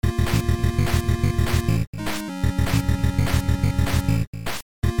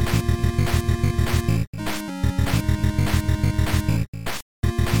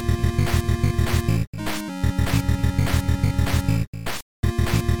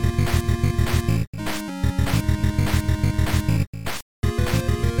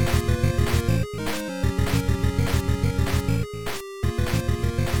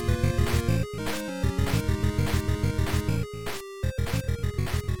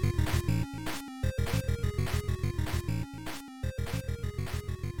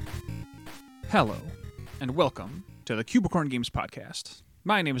Hello, and welcome to the Cubicorn Games Podcast.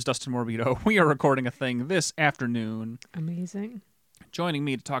 My name is Dustin Morbido. We are recording a thing this afternoon. Amazing. Joining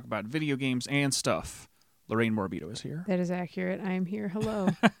me to talk about video games and stuff, Lorraine Morbido is here. That is accurate. I am here. Hello.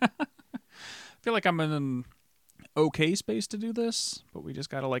 I feel like I'm in an okay space to do this, but we just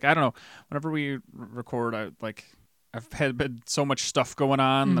gotta I don't know. Whenever we record, I've had so much stuff going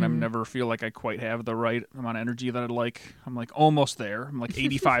on that I never feel like I quite have the right amount of energy that I'd like. I'm almost there. I'm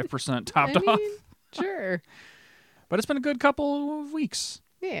 85% topped off. Sure. But it's been a good couple of weeks.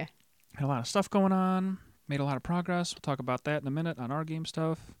 Yeah. Had a lot of stuff going on. Made a lot of progress. We'll talk about that in a minute on our game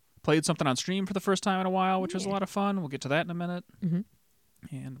stuff. Played something on stream for the first time in a while, which was a lot of fun. We'll get to that in a minute.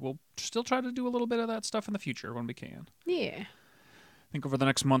 Mm-hmm. And we'll still try to do a little bit of that stuff in the future when we can. Yeah. I think over the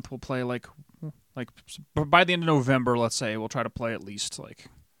next month we'll play by the end of November, let's say, we'll try to play at least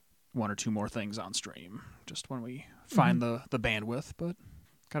one or two more things on stream, just when we find the bandwidth. But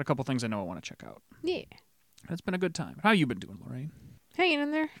got a couple things I know I want to check out. Yeah. It's been a good time. How you been doing, Lorraine? Hanging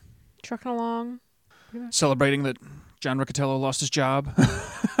in there. Trucking along. Celebrating that John Riccatello lost his job.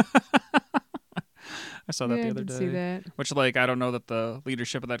 I saw that the other day. See that. Which, I don't know that the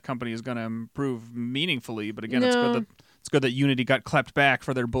leadership of that company is going to improve meaningfully, but again, No. it's good that Unity got clapped back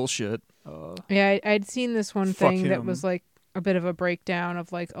for their bullshit. Yeah, I'd seen this one Fuck thing that him. was a bit of a breakdown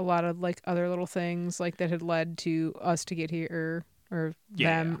of a lot of other little things that had led to us to get here or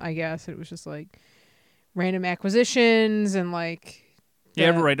them, I guess. It was just random acquisitions and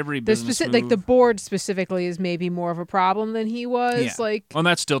Every business move. the board specifically is maybe more of a problem than he was. Yeah. Well, and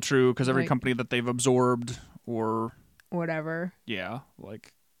that's still true because every company that they've absorbed or whatever. Yeah,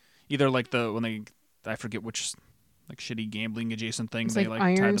 either I forget which shitty gambling adjacent thing It's they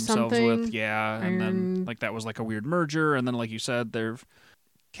Iron tied themselves something. with. Yeah, and then that was a weird merger, and then like you said, their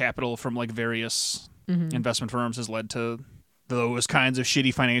capital from various investment firms has led to those kinds of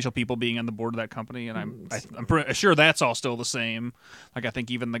shitty financial people being on the board of that company, and I'm pretty sure that's all still the same. I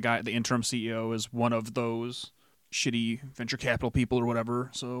think even the interim CEO is one of those shitty venture capital people or whatever.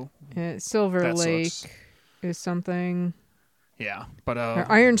 So Silver Lake is something. Yeah, but Or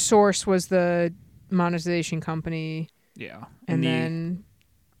Iron Source was the monetization company. Yeah, and then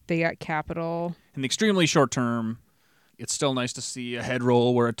they got capital. In the extremely short term, it's still nice to see a head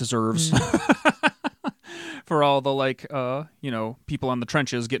roll where it deserves. For all the people on the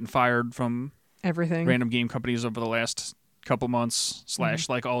trenches getting fired from everything, random game companies over the last couple months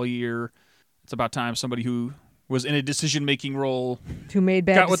 / all year, it's about time somebody who was in a decision-making role who made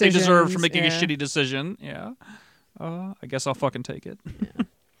bad got what they decisions. deserved for making a shitty decision. Yeah, I guess I'll fucking take it. Yeah.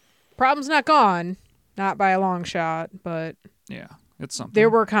 Problem's not gone, not by a long shot, but yeah, it's something. There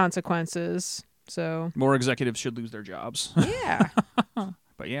were consequences, so more executives should lose their jobs. Yeah.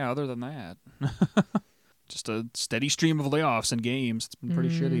 But yeah, other than that. Just a steady stream of layoffs and games. It's been pretty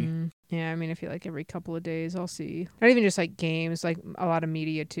shitty. Yeah, I feel like every couple of days I'll see, not even just games, a lot of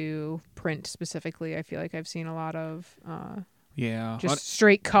media too, print specifically. I feel like I've seen a lot of just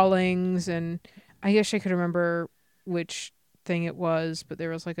straight cullings, and I guess I could remember which thing it was, but there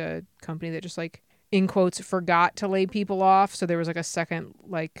was a company that just in quotes forgot to lay people off, so there was a second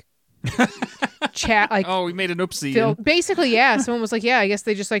chat we made an oopsie. Basically, yeah. Someone was I guess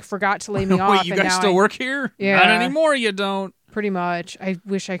they just forgot to lay me off. Wait, you guys still work here? Yeah. Not anymore, you don't. Pretty much. I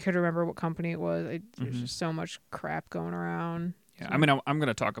wish I could remember what company it was. There's just so much crap going around. Yeah, so. I'm going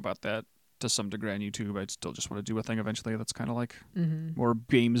to talk about that to some degree on YouTube. I still just want to do a thing eventually that's kind of more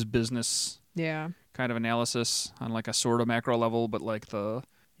games business kind of analysis on a sort of macro level, but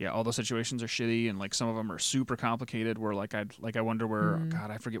all the situations are shitty, and some of them are super complicated. Where I wonder where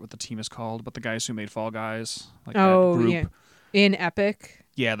God, I forget what the team is called, but the guys who made Fall Guys, that group, yeah, in Epic.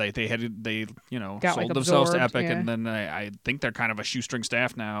 Yeah, they got sold themselves to Epic, yeah. and then I think they're kind of a shoestring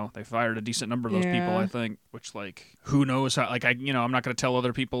staff now. They fired a decent number of those people, I think. Which who knows how? I'm not going to tell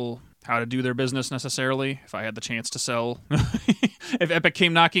other people how to do their business necessarily. If I had the chance to sell, if Epic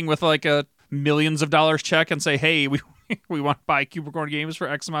came knocking with a millions of dollars check and say, "Hey, we want to buy Cubicorn Games for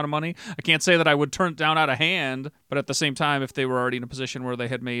X amount of money," I can't say that I would turn it down out of hand. But at the same time, if they were already in a position where they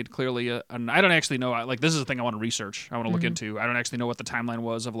had made clearly I don't actually know. This is the thing I want to research. I want to look into. I don't actually know what the timeline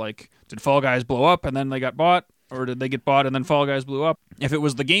was of did Fall Guys blow up and then they got bought, or did they get bought and then Fall Guys blew up? If it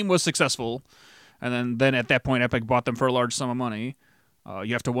was the game was successful, and then at that point Epic bought them for a large sum of money,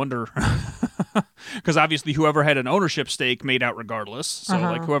 you have to wonder. Because obviously whoever had an ownership stake made out regardless. So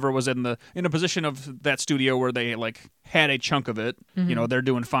whoever was in a position of that studio where they had a chunk of it, they're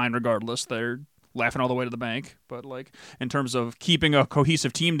doing fine regardless. They're laughing all the way to the bank. But in terms of keeping a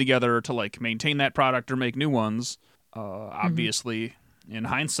cohesive team together to maintain that product or make new ones, obviously in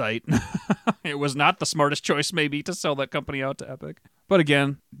hindsight, it was not the smartest choice maybe to sell that company out to Epic. But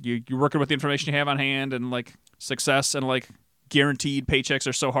again, you're working with the information you have on hand, and like success and like guaranteed paychecks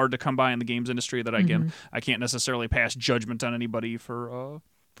are so hard to come by in the games industry that I can't necessarily pass judgment on anybody for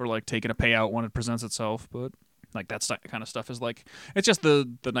like taking a payout when it presents itself. But like that kind of stuff is like, it's just the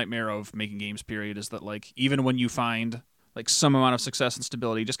nightmare of making games, period, is that like even when you find like some amount of success and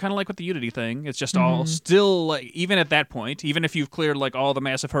stability, just kind of like with the Unity thing, it's just all still like, even at that point, even if you've cleared like all the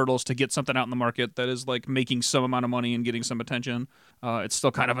massive hurdles to get something out in the market that is like making some amount of money and getting some attention, it's still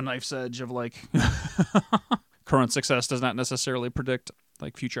kind of a knife's edge of like current success does not necessarily predict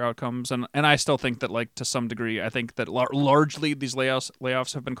like future outcomes. And I still think that like to some degree, I think that largely these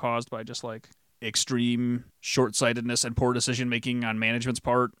layoffs have been caused by just like extreme short-sightedness and poor decision-making on management's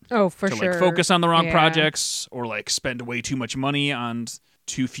part. Oh, for to, sure. Like, focus on the wrong projects or, like, spend way too much money on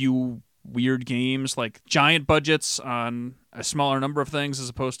too few weird games. Like, giant budgets on a smaller number of things as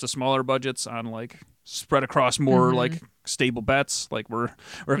opposed to smaller budgets on, like, spread across more, like, stable bets. Like, where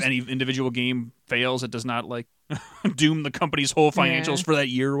if any individual game fails, it does not, like, doom the company's whole financials for that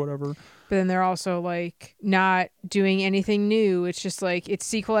year or whatever. But then they're also like not doing anything new. It's just like it's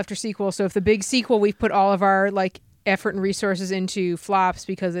sequel after sequel. So if the big sequel we've put all of our like effort and resources into flops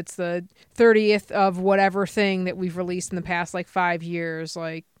because it's the 30th of whatever thing that we've released in the past like 5 years,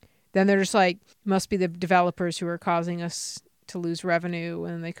 like then they're just like, must be the developers who are causing us to lose revenue,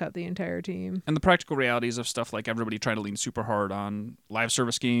 and they cut the entire team. And the practical realities of stuff like everybody trying to lean super hard on live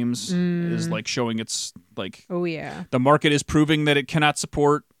service games is like showing it's like, oh yeah, the market is proving that it cannot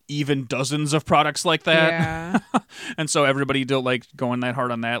support even dozens of products like that. Yeah. And so everybody like going that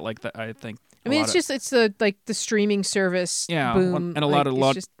hard on that, like that, I think. I mean, it's the like the streaming service boom, and a lot of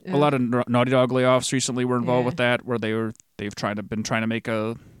Naughty Dog layoffs recently were involved with that, where they've been trying to make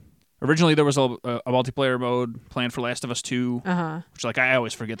a. Originally, there was a multiplayer mode planned for Last of Us 2, which like I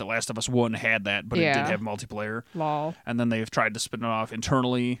always forget that Last of Us 1 had that, but it did have multiplayer. Lol. And then they've tried to spin it off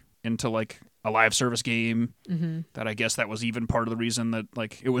internally into like a live service game that I guess that was even part of the reason that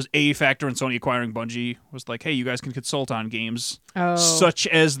like it was a factor in Sony acquiring Bungie was like, hey, you guys can consult on games such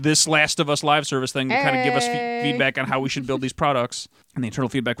as this Last of Us live service thing to kind of give us feedback on how we should build these products. And the internal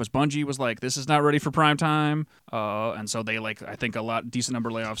feedback was Bungie was like, this is not ready for prime time. And so they like, I think decent number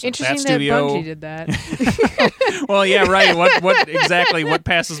of layoffs at that studio. That Bungie did that. Well, yeah, right. What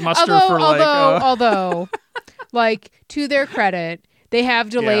passes muster although like to their credit, they have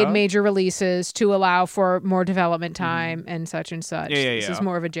delayed major releases to allow for more development time and such and such. This is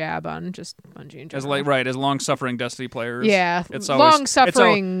more of a jab on just Bungie in general. As long-suffering Destiny players. Yeah, it's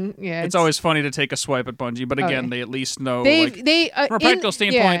long-suffering. It's always funny to take a swipe at Bungie, but again, they at least know. From a practical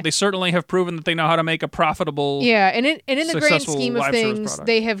standpoint, they certainly have proven that they know how to make a profitable. Yeah, and in the grand scheme of things,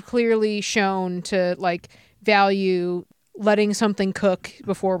 they have clearly shown to like value letting something cook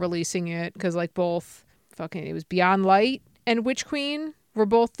before releasing it, because like both it was Beyond Light and Witch Queen were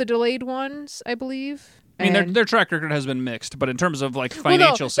both the delayed ones, I believe. I mean, their track record has been mixed, but in terms of like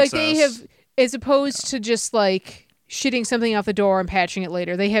financial success, like they have, as opposed to just like shitting something out the door and patching it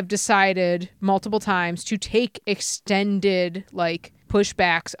later, they have decided multiple times to take extended like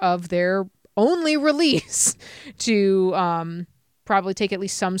pushbacks of their only release to probably take at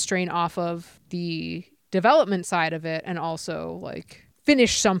least some strain off of the development side of it, and also like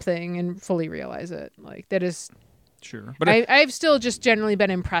finish something and fully realize it. Like that is. Sure. But I've still just generally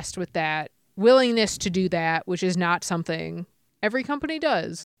been impressed with that willingness to do that, which is not something every company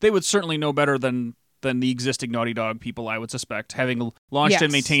does. They would certainly know better than the existing Naughty Dog people, I would suspect, having launched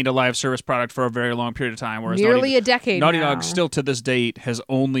and maintained a live service product for a very long period of time. Whereas nearly a decade Naughty Dog still to this date has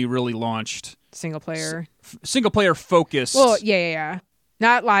only really launched single player focused. Well, yeah.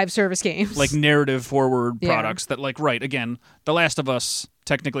 Not live service games. Like narrative forward products that like, right, again, The Last of Us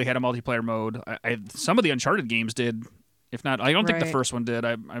technically had a multiplayer mode. Some of the Uncharted games did. If not, I don't think the first one did.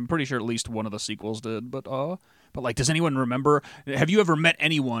 I'm pretty sure at least one of the sequels did. But like, does anyone remember? Have you ever met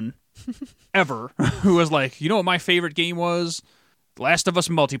anyone ever who was like, you know what my favorite game was? Last of Us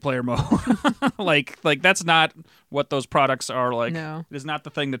multiplayer mode. like that's not what those products are like. No. It is not the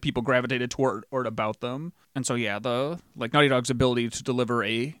thing that people gravitated toward or about them. And so the Naughty Dog's ability to deliver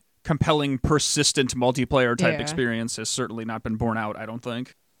a compelling, persistent multiplayer type experience has certainly not been borne out, I don't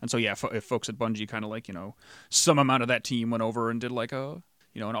think. And so if folks at Bungie kind of like, some amount of that team went over and did like an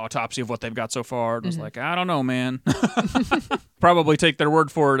autopsy of what they've got so far, and was like, I don't know, man. Probably take their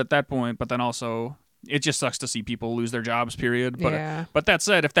word for it at that point, but then also it just sucks to see people lose their jobs, period. But that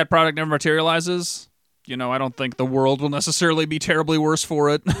said, if that product never materializes, I don't think the world will necessarily be terribly worse for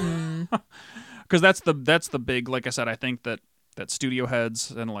it. Because that's the big, like I said, I think that studio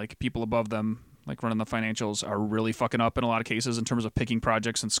heads and like people above them, like running the financials, are really fucking up in a lot of cases in terms of picking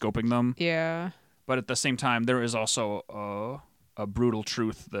projects and scoping them. Yeah. But at the same time, there is also a brutal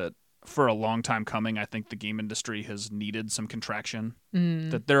truth that for a long time coming, I think the game industry has needed some contraction.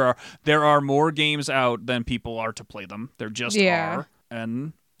 That there are more games out than people are to play them. There just are.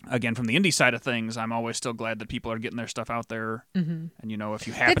 And again, from the indie side of things, I'm always still glad that people are getting their stuff out there. And, if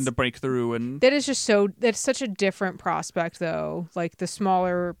you happen to break through and... That's such a different prospect, though. Like, the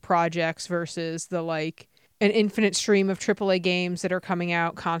smaller projects versus the, like, an infinite stream of AAA games that are coming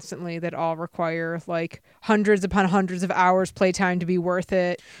out constantly that all require, like, hundreds upon hundreds of hours playtime to be worth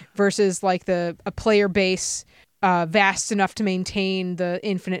it versus, like, a player base... vast enough to maintain the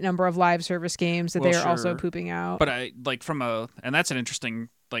infinite number of live service games that they're also pooping out. But I like and that's an interesting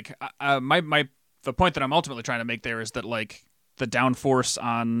like the point that I'm ultimately trying to make there is that like the downforce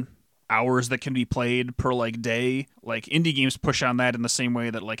on hours that can be played per like day, like indie games push on that in the same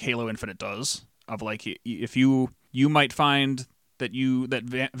way that like Halo Infinite does. Of like if you might find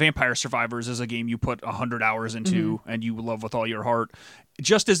that Vampire Survivors is a game you put 100 hours into and you love with all your heart,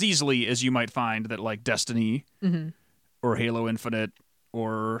 just as easily as you might find that like Destiny or Halo Infinite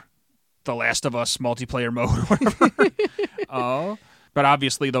or The Last of Us multiplayer mode or whatever. But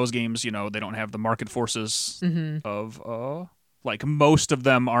obviously those games, they don't have the market forces of like most of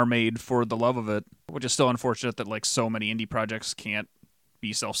them are made for the love of it, which is still unfortunate that like so many indie projects can't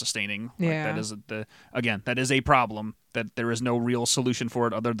be self-sustaining. Like that is a problem, that there is no real solution for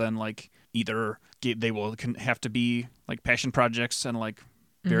it other than like either they will have to be like passion projects and like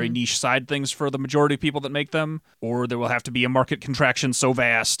very niche side things for the majority of people that make them, or there will have to be a market contraction so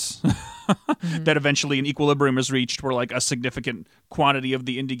vast that eventually an equilibrium is reached where like a significant quantity of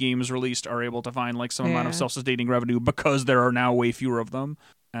the indie games released are able to find like some amount of self-sustaining revenue because there are now way fewer of them.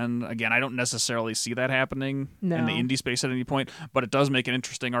 And again, I don't necessarily see that happening in the indie space at any point, but it does make an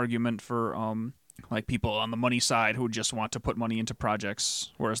interesting argument for like people on the money side who just want to put money into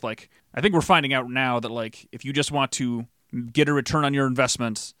projects. Whereas like, I think we're finding out now that like, if you just want to get a return on your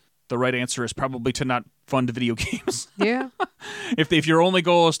investment, the right answer is probably to not fund video games. Yeah. If your only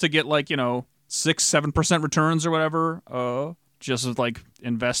goal is to get like, 6-7% returns or whatever, just like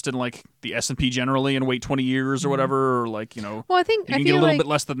invest in like the S&P generally and wait 20 years or whatever, or like, well, I think you can get a little bit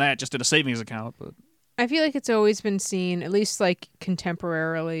less than that just in a savings account. But I feel like it's always been seen, at least like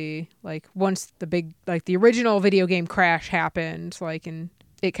contemporarily, like once the big, like the original video game crash happened, like, and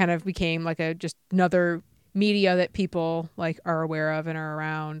it kind of became like just another media that people like are aware of and are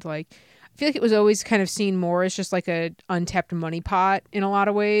around. Like, I feel like it was always kind of seen more as just like a untapped money pot in a lot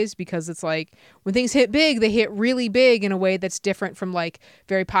of ways, because it's like when things hit big, they hit really big in a way that's different from like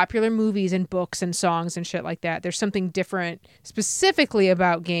very popular movies and books and songs and shit like that. There's something different specifically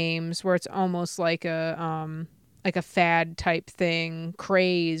about games where it's almost like a fad type thing,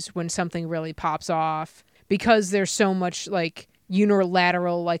 craze when something really pops off, because there's so much like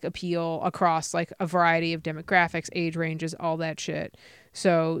unilateral like appeal across like a variety of demographics, age ranges, all that shit.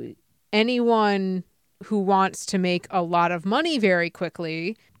 So anyone who wants to make a lot of money very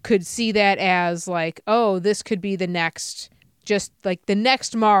quickly could see that as like, oh, this could be the next, just like the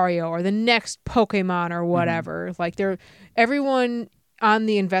next Mario or the next Pokemon or whatever. Like everyone on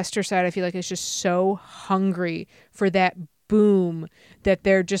the investor side, I feel like is just so hungry for that boom that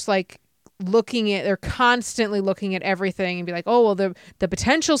they're just like they're constantly looking at everything and be like, oh, well, the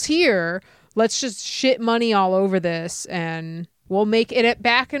potential's here. Let's just shit money all over this and we'll make it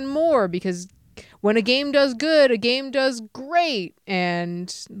back and more, because when a game does good, a game does great.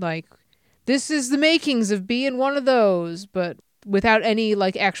 And like, this is the makings of being one of those, but without any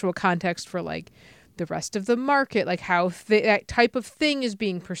like actual context for like the rest of the market, like how that type of thing is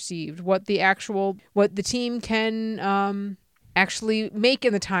being perceived, what the team can actually make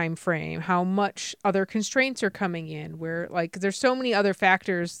in the time frame, how much other constraints are coming in, where like there's so many other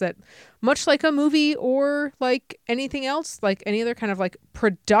factors that, much like a movie or like anything else, like any other kind of like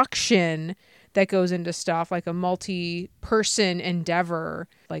production that goes into stuff like a multi-person endeavor,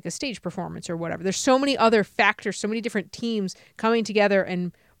 like a stage performance or whatever. There's so many other factors, so many different teams coming together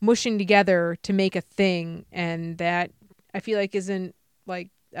and mushing together to make a thing, and that I feel like isn't like,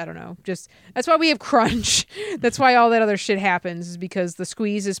 I don't know, just that's why we have crunch. That's why all that other shit happens, is because the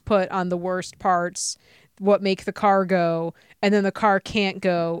squeeze is put on the worst parts, what make the car go, and then the car can't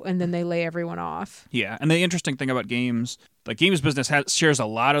go, and then they lay everyone off. Yeah, and the interesting thing about games, the games business shares a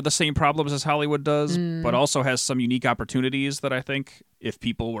lot of the same problems as Hollywood does, but also has some unique opportunities that I think if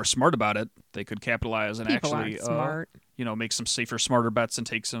people were smart about it, they could capitalize and people actually smart. Make some safer, smarter bets and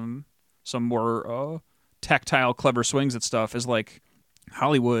take some more tactile, clever swings at stuff. Is like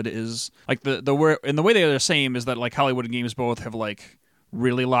Hollywood is like the way they're the same is that like Hollywood and games both have like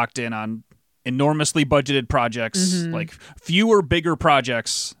really locked in on enormously budgeted projects, like fewer bigger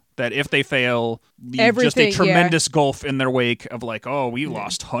projects that if they fail, leave just a tremendous gulf in their wake of like, oh, we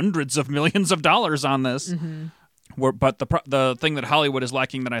lost hundreds of millions of dollars on this. But the thing that Hollywood is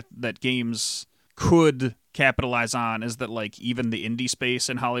lacking that games could capitalize on is that like even the indie space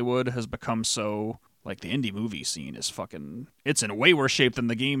in Hollywood has become so like the indie movie scene is it's in way worse shape than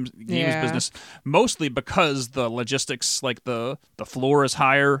the games business, mostly because the logistics, like the floor is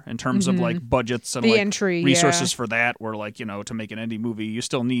higher in terms of like budgets and the entry, resources for that, where like, you know, to make an indie movie you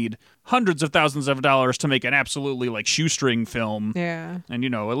still need hundreds of thousands of dollars to make an absolutely like shoestring film, and you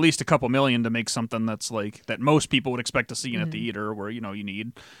know, at least a couple million to make something that's like that most people would expect to see in a theater, where, you know, you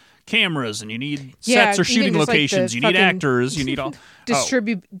need cameras and you need sets or shooting locations, you need actors, you need all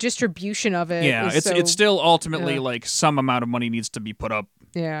distribution of it. It's still ultimately like some amount of money needs to be put up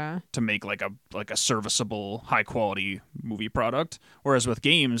to make like a serviceable high quality movie product, whereas with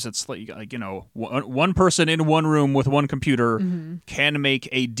games it's like you know, one person in one room with one computer can make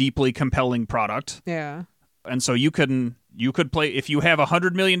a deeply compelling product, and so you could play, if you have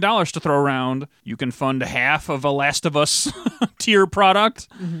 $100 million to throw around, you can fund half of a Last of Us tier product,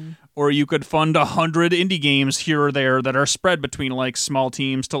 or you could fund 100 indie games here or there that are spread between like small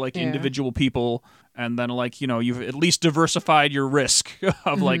teams to like individual people, and then like, you know, you've at least diversified your risk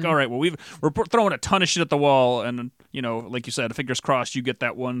of like, all right, well we're throwing a ton of shit at the wall, and you know, like you said, fingers crossed you get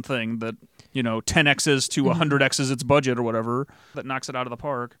that one thing that, you know, 10x's to 100x's its budget or whatever, that knocks it out of the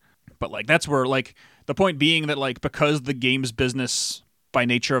park. But like that's where like the point being that like because the games business by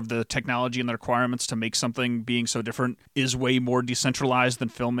nature of the technology and the requirements to make something being so different is way more decentralized than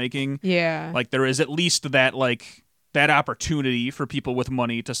filmmaking. Like there is at least that like that opportunity for people with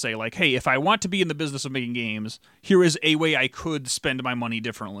money to say like, hey, if I want to be in the business of making games, here is a way I could spend my money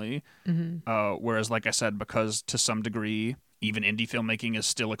differently. Whereas like I said, because to some degree even indie filmmaking is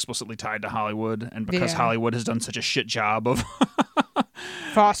still explicitly tied to Hollywood, and because Hollywood has done such a shit job of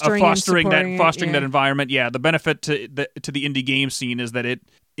fostering that environment. The benefit to the indie game scene is that it,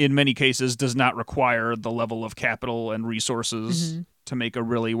 in many cases, does not require the level of capital and resources to make a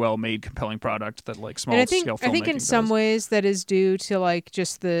really well-made, compelling product that like small scale filmmaking I think in some ways that is due to like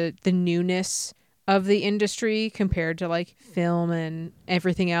just the newness of the industry compared to like film and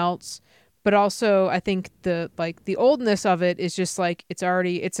everything else. But also, I think the oldness of it is just like it's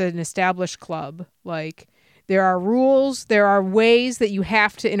an established club. Like there are rules, there are ways that you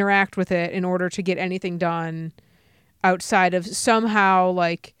have to interact with it in order to get anything done outside of somehow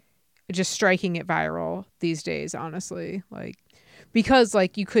like just striking it viral these days, honestly. Like because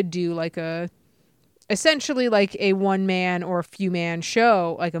like you could do like essentially like a one man or a few man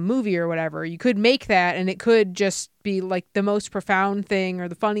show, like a movie or whatever. You could make that and it could just be like the most profound thing or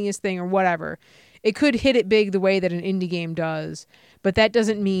the funniest thing or whatever. It could hit it big the way that an indie game does, but that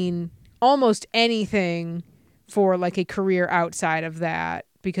doesn't mean almost anything for like a career outside of that,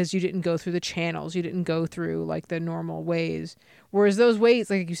 because you didn't go through the channels, you didn't go through like the normal ways. Whereas those ways,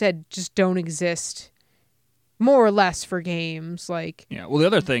 like you said, just don't exist more or less for games. Like well, the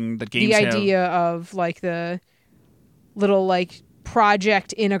other thing that games the idea of like the little like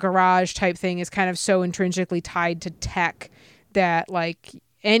project in a garage type thing is kind of so intrinsically tied to tech that like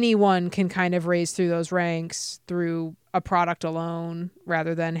anyone can kind of raise through those ranks through a product alone,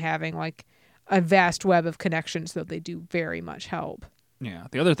 rather than having like a vast web of connections that they do very much help.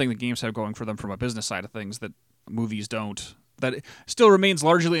 The other thing that games have going for them from a business side of things that movies don't, that still remains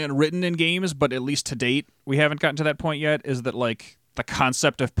largely unwritten in games, but at least to date we haven't gotten to that point yet, is that like the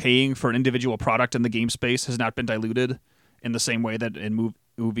concept of paying for an individual product in the game space has not been diluted in the same way that in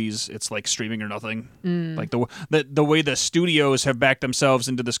movies it's like streaming or nothing. Like the way the studios have backed themselves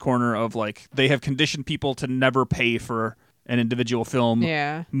into this corner of like they have conditioned people to never pay for an individual film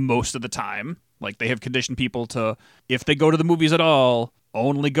most of the time. Like they have conditioned people to, if they go to the movies at all,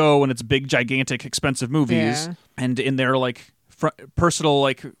 only go when it's big, gigantic, expensive movies, and in their like personal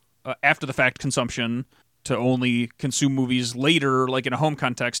like after the fact consumption to only consume movies later, like in a home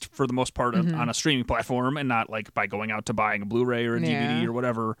context for the most part on a streaming platform, and not like by going out to buying a Blu-ray or a DVD or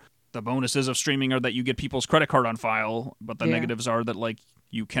whatever. The bonuses of streaming are that you get people's credit card on file, but the negatives are that like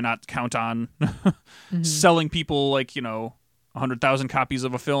you cannot count on selling people like, you know, 100,000 copies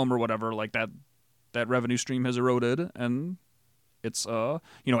of a film or whatever. Like that revenue stream has eroded, and it's you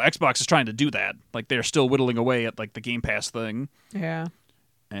know, Xbox is trying to do that. Like they're still whittling away at like the Game Pass thing.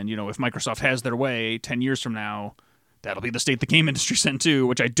 And you know, if Microsoft has their way 10 years from now, that'll be the state the game industry's in too,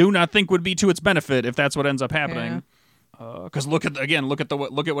 which I do not think would be to its benefit if that's what ends up happening. Because look at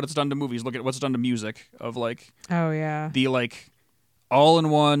what it's done to movies. Look at what's done to music. Of like the like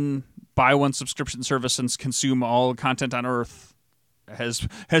all-in-one buy one subscription service and consume all content on Earth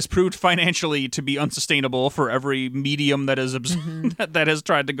has proved financially to be unsustainable for every medium that is that has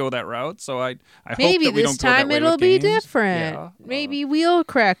tried to go that route. So I hope that we don't go that way with games. Maybe this time it'll be different. Yeah, maybe we'll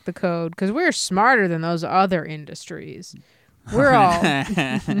crack the code because we're smarter than those other industries. We're all.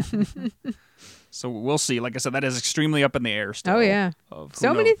 So we'll see. Like I said, that is extremely up in the air still. Oh, yeah.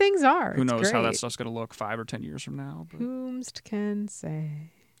 So many things are. Who knows how that stuff's going to look 5 or 10 years from now. Whomst can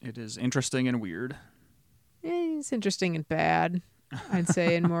say. It is interesting and weird. It's interesting and bad, I'd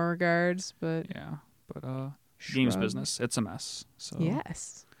say, in more regards. But yeah. But games business, it's a mess. So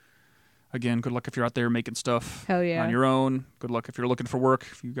yes. Again, good luck if you're out there making stuff on your own. Good luck if you're looking for work.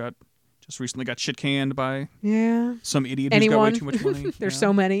 If you just recently got shit canned by some idiot who's got way too much money. There's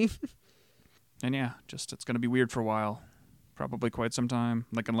so many. And it's going to be weird for a while, probably quite some time.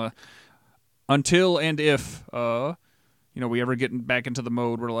 Like until and if we ever get back into the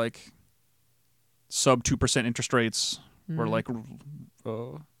mode where like sub 2% interest rates, where like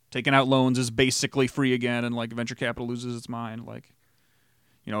taking out loans is basically free again, and like venture capital loses its mind. Like,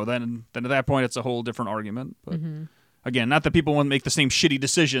 then at that point it's a whole different argument. But again, not that people want to make the same shitty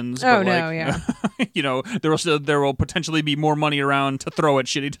decisions. Oh, but there will potentially be more money around to throw at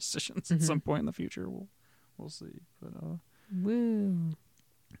shitty decisions at some point in the future. We'll see. But woo.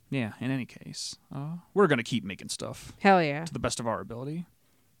 Yeah. In any case, we're gonna keep making stuff. Hell yeah. To the best of our ability.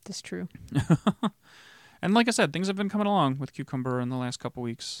 That's true. And like I said, things have been coming along with Cucumber in the last couple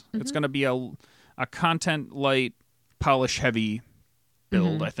weeks. It's gonna be a content light, polish heavy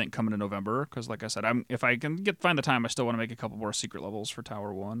build, I think, coming in November, because like I said, if I can find the time, I still want to make a couple more secret levels for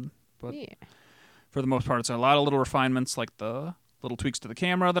Tower 1, but for the most part it's a lot of little refinements, like the little tweaks to the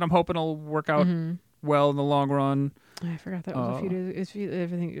camera that I'm hoping will work out well in the long run. I forgot that was a few days.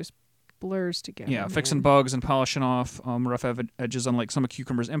 Everything just blurs together. Fixing bugs and polishing off rough edges on like some of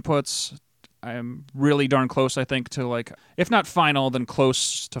Cucumber's inputs. I am really darn close, I think, to like, if not final, then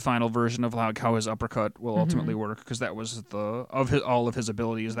close to final version of like how his uppercut will ultimately work, because that was all of his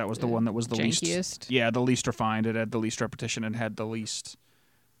abilities, that was the one that was the jankiest. The least refined. It had the least repetition and had the least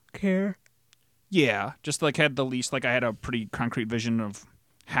care. Yeah, just like had the least, like I had a pretty concrete vision of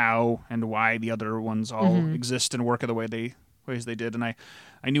how and why the other ones all exist and work in the ways they did, and I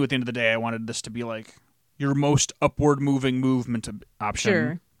knew at the end of the day I wanted this to be like your most upward moving movement option.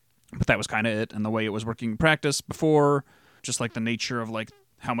 Sure. But that was kind of it, and the way it was working in practice before, just like the nature of like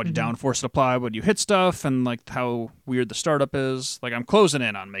how much downforce it apply when you hit stuff, and like how weird the startup is. Like I'm closing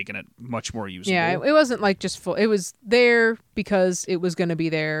in on making it much more usable. Yeah, it wasn't like just full. It was there because it was going to be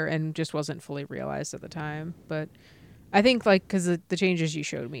there, and just wasn't fully realized at the time. But I think like because the changes you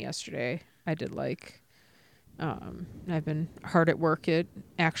showed me yesterday, I did like. I've been hard at work at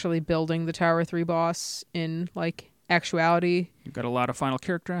actually building the Tower 3 boss in like actuality. You've got a lot of final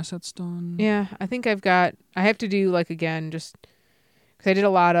character assets done. Yeah, I think I have to do like, again, just because I did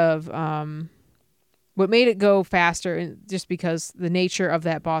a lot of what made it go faster, just because the nature of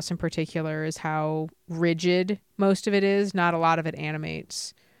that boss in particular is how rigid most of it is. Not a lot of it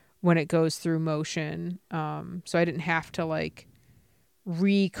animates when it goes through motion. So I didn't have to like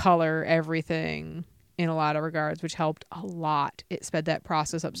recolor everything in a lot of regards, which helped a lot. It sped that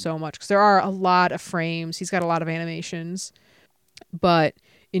process up so much because there are a lot of frames. He's got a lot of animations, but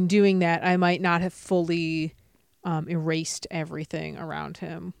in doing that, I might not have fully erased everything around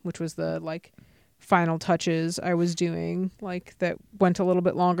him, which was the like final touches I was doing, like that went a little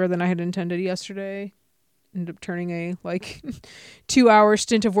bit longer than I had intended yesterday. Ended up turning a like 2-hour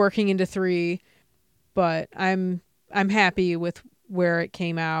stint of working into 3, but I'm happy with where it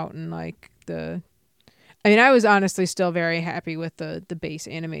came out, and like I was honestly still very happy with the base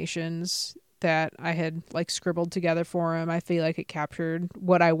animations that I had like scribbled together for him. I feel like it captured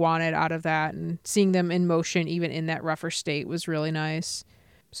what I wanted out of that, and seeing them in motion even in that rougher state was really nice.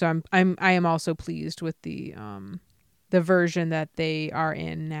 So I am also pleased with the version that they are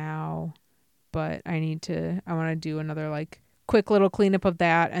in now, but I want to do another like quick little cleanup of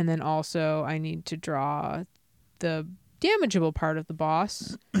that, and then also I need to draw the damageable part of the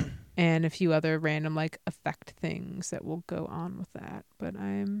boss and a few other random like effect things that will go on with that. But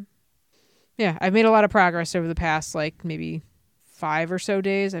I've made a lot of progress over the past like maybe 5 or so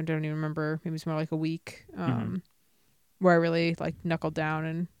days. I don't even remember. Maybe it's more like a week where I really like knuckled down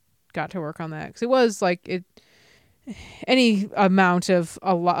and got to work on that. Because it was like any amount of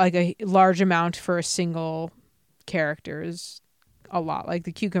a large amount for a single character is a lot. Like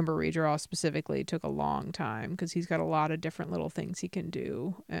the Cucumber redraw specifically took a long time because he's got a lot of different little things he can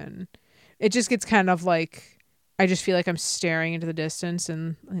do, and it just gets kind of like I just feel like I'm staring into the distance,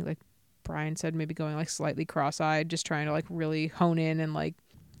 and I think like Brian said, maybe going like slightly cross-eyed, just trying to like really hone in and like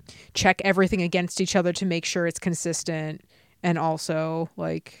check everything against each other to make sure it's consistent, and also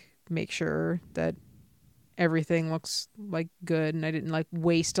like make sure that everything looks like good, and I didn't like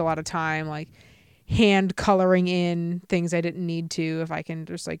waste a lot of time like hand coloring in things I didn't need to. If I can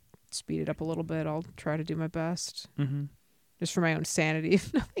just like speed it up a little bit, I'll try to do my best. Just for my own sanity,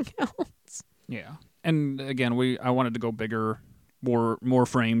 if nothing else. Yeah. And again, I wanted to go bigger, more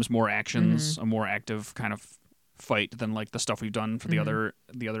frames, more actions, a more active kind of fight than like the stuff we've done for the other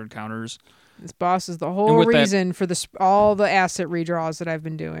encounters. This boss is the whole reason for all the asset redraws that I've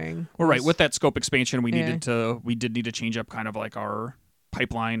been doing. Well, right. With that scope expansion, we did need to change up kind of like our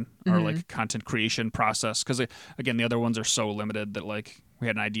pipeline, our like content creation process, because again, the other ones are so limited that like we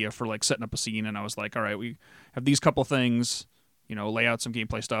had an idea for like setting up a scene, and I was like, all right, we have these couple things, lay out some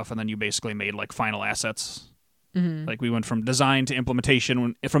gameplay stuff, and then you basically made like final assets. Like we went from design to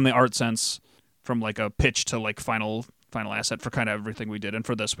implementation from the art sense, from like a pitch to like final asset for kind of everything we did. And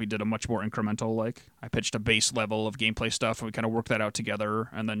for this, we did a much more incremental, like I pitched a base level of gameplay stuff, and we kind of worked that out together,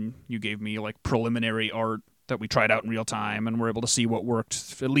 and then you gave me like preliminary art that we tried out in real time, and we're able to see what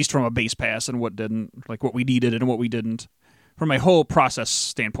worked, at least from a base pass, and what didn't, like what we needed and what we didn't. From a whole process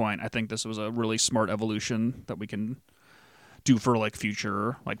standpoint, I think this was a really smart evolution that we can do for like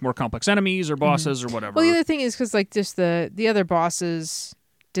future, like more complex enemies or bosses or whatever. Well, the other thing is because like just the other bosses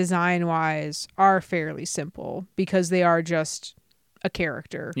design wise are fairly simple because they are just a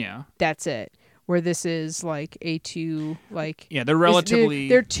character. Yeah, that's it. Where this is like A2, like they're relatively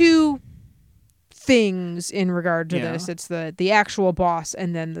they're two things in regard to this. It's the actual boss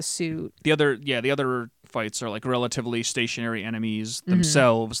and then the suit. The other fights are like relatively stationary enemies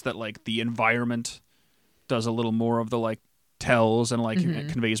themselves that like the environment does a little more of the like tells and like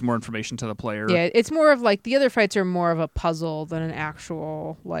conveys more information to the player. Yeah, it's more of like the other fights are more of a puzzle than an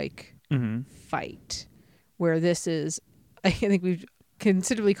actual like fight. Where this is, I think we've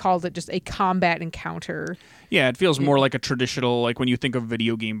considerably called it just a combat encounter. Yeah, it feels more like a traditional, like when you think of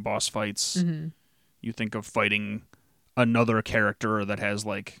video game boss fights, you think of fighting another character that has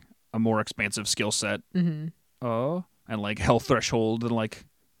like a more expansive skill set, and like health threshold and like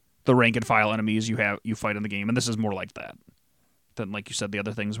the rank and file enemies you fight in the game, and this is more like that than like you said the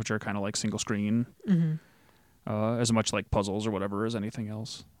other things, which are kind of like single screen, as much like puzzles or whatever as anything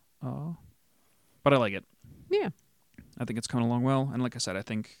else. But I like it. Yeah, I think it's coming along well, and like I said, I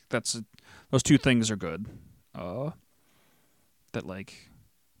think those two things are good. That like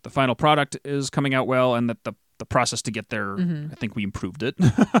the final product is coming out well, and that the process to get there, I think we improved it.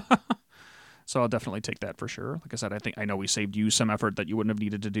 So I'll definitely take that for sure. Like I said, I know we saved you some effort that you wouldn't have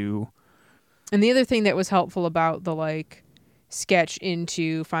needed to do. And the other thing that was helpful about the like sketch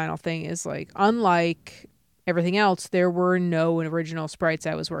into final thing is like, unlike everything else, there were no original sprites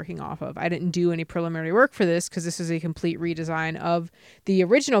I was working off of. I didn't do any preliminary work for this because this is a complete redesign of the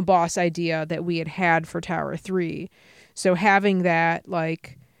original boss idea that we had for Tower 3. So having that,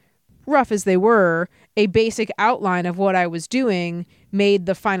 like, rough as they were, a basic outline of what I was doing made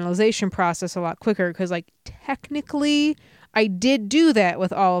the finalization process a lot quicker because, like, technically I did do that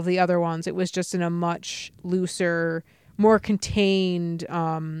with all of the other ones. It was just in a much looser, more contained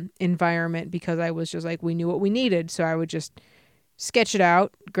environment because I was just like, we knew what we needed. So I would just sketch it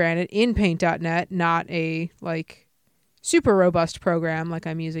out, granted in Paint.net, not a like super robust program like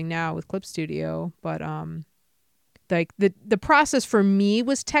I'm using now with Clip Studio. But like the process for me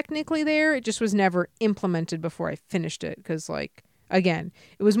was technically there. It just was never implemented before I finished it. Because like, again,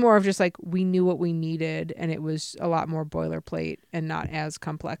 it was more of just like we knew what we needed, and it was a lot more boilerplate and not as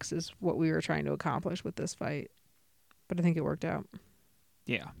complex as what we were trying to accomplish with this fight. But I think it worked out.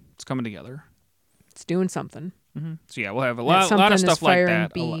 Yeah, it's coming together. It's doing something. So yeah, we'll have a lot of stuff like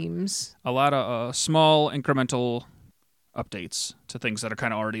that. Beams. A lot of small incremental updates to things that are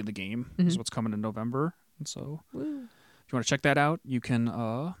kind of already in the game. Is what's coming in November. And so if you want to check that out, you can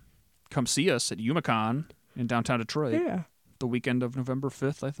come see us at Umicon in downtown Detroit. Yeah. The weekend of November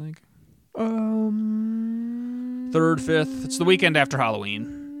 5th, I think. 3rd, 5th. It's the weekend after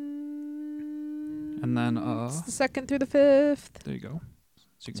Halloween. And then it's the 2nd through the 5th. There you go.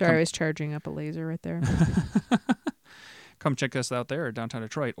 So Sorry, I was charging up a laser right there. Come check us out there at downtown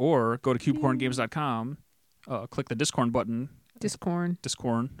Detroit, or go to cubecorngames.com, click the Discord button. Discord.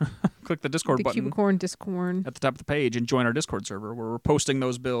 Click the Discord button. Discord. At the top of the page, and join our Discord server where we're posting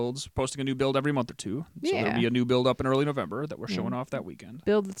those builds, posting a new build every month or two. So there'll be a new build up in early November that we're showing off that weekend.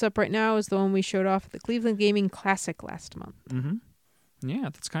 Build that's up right now is the one we showed off at the Cleveland Gaming Classic last month. Yeah,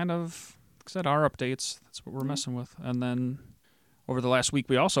 that's kind of, like I said, our updates. That's what we're messing with. And then over the last week,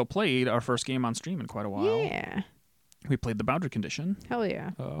 we also played our first game on stream in quite a while. Yeah. We played the Boundary Condition. Hell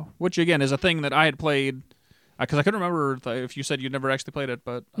yeah. Which, again, is a thing that I had played, because I couldn't remember if you said you'd never actually played it,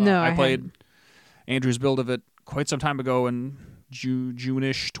 but no, I played Andrew's build of it quite some time ago in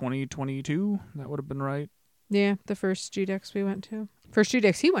June-ish 2022. That would have been right. Yeah, the first GDEX we went to. First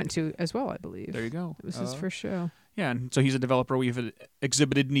GDEX he went to as well, I believe. There you go. It was his first show. Yeah, and so he's a developer we've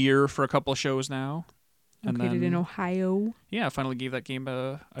exhibited near for a couple of shows now. Located in Ohio. Yeah, I finally gave that game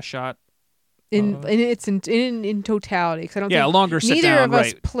a shot. In totality, because I don't think a longer sit neither down, of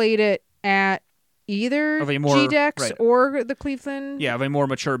us played it at either GDEX or the Cleveland. Yeah, of a more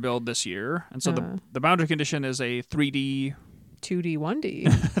mature build this year. And so the boundary condition is a 3D... 2D, 1D.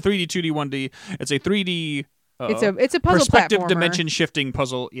 3D, 2D, 1D. It's a 3D... it's a puzzle perspective platformer. dimension shifting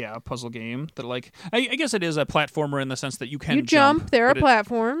puzzle game that I guess it is a platformer in the sense that you can you jump. There are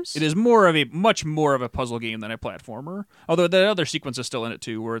platforms. It is much more of a puzzle game than a platformer. Although the other sequence is still in it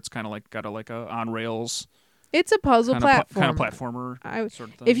too, where it's kind of like got a on rails. It's a puzzle platformer. Kind of platformer sort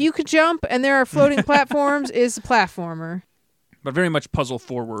of thing. If you could jump and there are floating platforms, is a platformer. But very much puzzle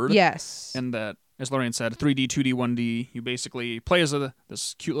forward. Yes. And that, as Lorraine said, 3D, 2D, 1D. You basically play as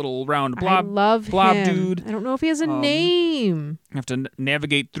this cute little round blob him. Dude. I don't know if he has a name. You have to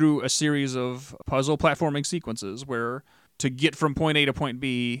navigate through a series of puzzle platforming sequences where to get from point A to point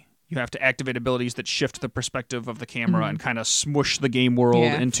B, you have to activate abilities that shift the perspective of the camera and kind of smush the game world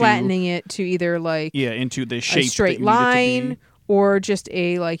into flattening it to either into the shape, a straight line, or just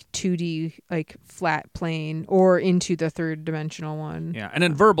a 2D flat plane, or into the third dimensional one. Yeah, and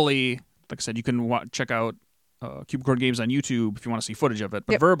then verbally, like I said, you can check out Cubicorn Games on YouTube if you want to see footage of it.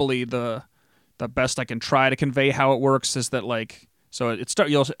 But verbally, the best I can try to convey how it works is that so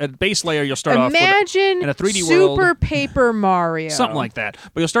at base layer you'll start off in a 3D world. Super Paper Mario. Something like that.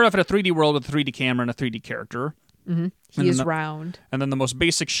 But you'll start off in a 3D world with a 3D camera and a 3D character. Mm-hmm. He is round. And then the most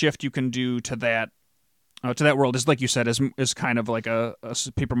basic shift you can do to that world is, like you said, is kind of like a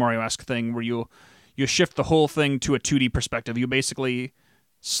Paper Mario-esque thing where you shift the whole thing to a 2D perspective. You basically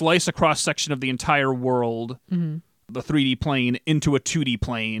slice a cross-section of the entire world, the 3D plane, into a 2D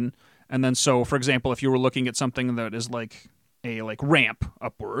plane. And then so, for example, if you were looking at something that is like a ramp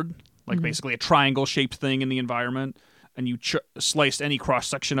upward, basically a triangle-shaped thing in the environment, and you sliced any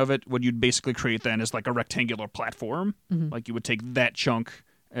cross-section of it, what you'd basically create then is a rectangular platform. You would take that chunk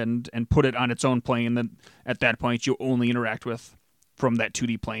and put it on its own plane, then at that point you only interact with from that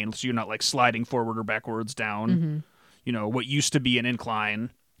 2D plane, so you're not sliding forward or backwards down. What used to be an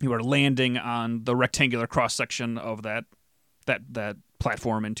incline, you are landing on the rectangular cross-section of that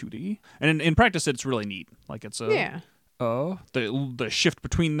platform in 2D. And in practice, it's really neat. It's the shift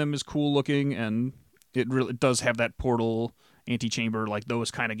between them is cool looking, and it does have that Portal, Antichamber,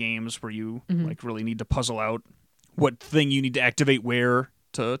 those kind of games where you really need to puzzle out what thing you need to activate where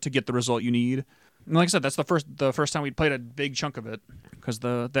to get the result you need. And like I said, that's the first time we played a big chunk of it, because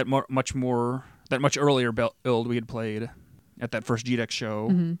that much earlier build we had played at that first GDEX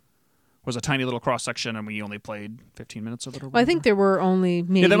show was a tiny little cross section, and we only played 15 minutes of it. Well, I think there were only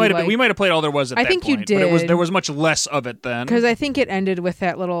maybe we might have played all there was at that point. I think you did, but there was much less of it then, because I think it ended with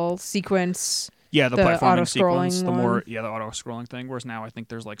that little sequence. Yeah, the platforming sequence, the auto-scrolling thing. Whereas now I think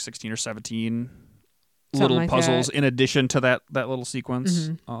there's 16 or 17 little puzzles in addition to that little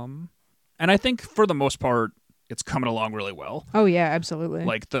sequence. And I think for the most part, it's coming along really well. Oh yeah, absolutely.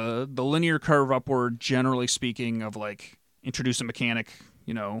 The linear curve upward, generally speaking, of introduce a mechanic,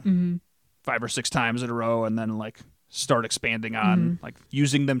 5 or 6 times in a row, and then start expanding on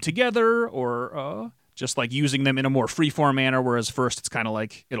using them together, or just using them in a more freeform manner. Whereas first it's kind of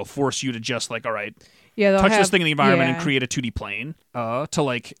it'll force you to just all right, touch this thing in the environment and create a 2D plane.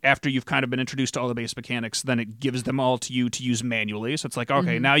 To after you've kind of been introduced to all the base mechanics, then it gives them all to you to use manually. So it's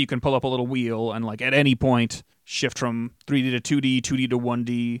okay, now you can pull up a little wheel and at any point shift from 3D to 2D, 2D to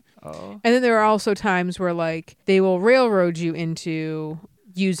 1D. And then there are also times where they will railroad you into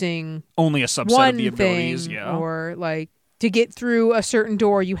using only a subset of the abilities, or to get through a certain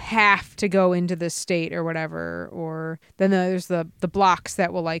door, you have to go into this state or whatever. Or then there's the blocks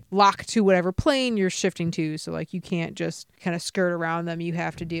that will lock to whatever plane you're shifting to. So you can't just kind of skirt around them. You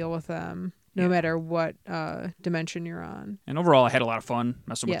have to deal with them no matter what dimension you're on. And overall, I had a lot of fun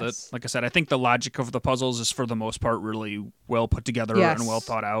messing with it. Like I said, I think the logic of the puzzles is for the most part really well put together and well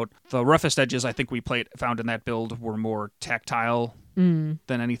thought out. The roughest edges I think we found in that build were more tactile than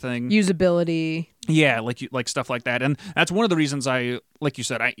anything. Usability. Yeah, like stuff like that. And that's one of the reasons like you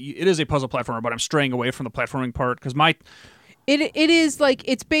said, it is a puzzle platformer, but I'm straying away from the platforming part because It is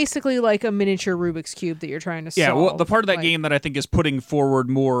it's basically a miniature Rubik's Cube that you're trying to solve. Yeah, well, the part of that game that I think is putting forward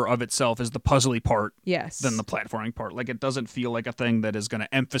more of itself is the puzzly part than the platforming part. It doesn't feel like a thing that is going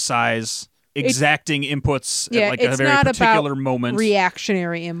to emphasize exacting inputs at a very particular moment.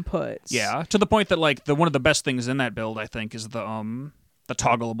 Reactionary inputs. Yeah, to the point that one of the best things in that build, I think, is the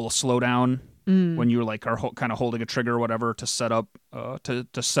toggleable slowdown when you like are kind of holding a trigger or whatever to set up to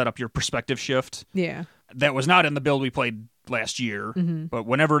set up your perspective shift. Yeah. That was not in the build we played last year, but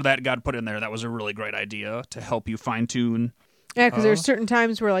whenever that got put in there, that was a really great idea to help you fine tune. Yeah, because there's certain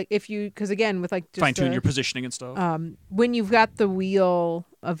times where, like, because again, with like just fine tune your positioning and stuff. When you've got the wheel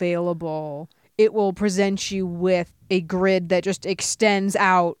available, it will present you with a grid that just extends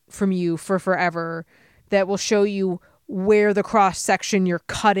out from you for forever. That will show you where the cross section you're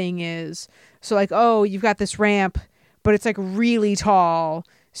cutting is. So, like, oh, you've got this ramp, but it's like really tall,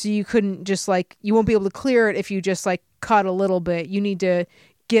 so you couldn't just like you won't be able to clear it if you just like cut a little bit. You need to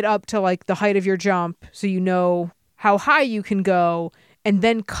get up to like the height of your jump, so you know how high you can go, and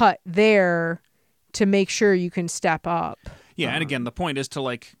then cut there to make sure you can step up. Yeah, and again, the point is to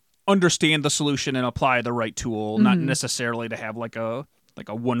like understand the solution and apply the right tool, not necessarily to have like a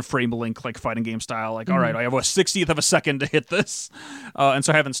one frame link like fighting game style. Like, all right, I have a 60th of a second to hit this, and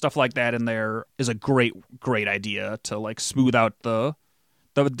so having stuff like that in there is a great idea to like smooth out the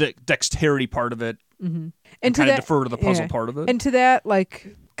dexterity part of it, and kind of defer to the puzzle part of it. And to that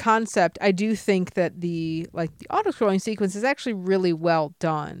like concept, I do think that the auto-scrolling sequence is actually really well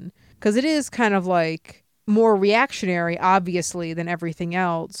done, because it is kind of like more reactionary obviously than everything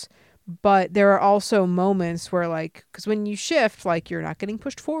else, but there are also moments where like, because when you shift, like, you're not getting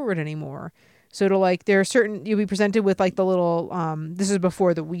pushed forward anymore, so to like there are certain, you'll be presented with like the little this is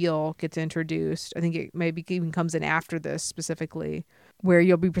before the wheel gets introduced. I think it maybe even comes in after this specifically, where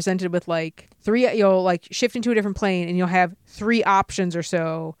you'll be presented with like you'll like shift into a different plane and you'll have 3 options or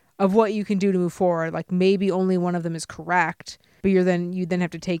so of what you can do to move forward. Like maybe only one of them is correct, but you then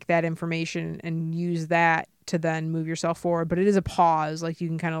have to take that information and use that to then move yourself forward. But it is a pause. Like you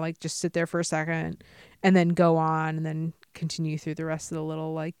can kind of like just sit there for a second and then go on and then continue through the rest of the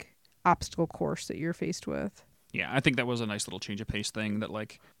little like obstacle course that you're faced with. Yeah, I think that was a nice little change of pace thing, that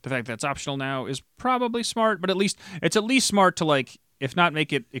like the fact that it's optional now is probably smart, but it's at least smart to like, if not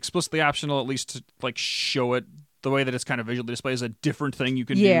make it explicitly optional, at least to like show it the way that it's kind of visually displayed as a different thing you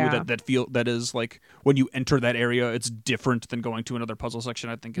can do that is like when you enter that area, it's different than going to another puzzle section.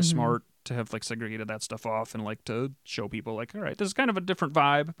 I think is smart to have like segregated that stuff off and like to show people like, all right, this is kind of a different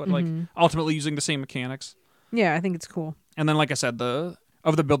vibe, but like ultimately using the same mechanics. Yeah, I think it's cool. And then like I said,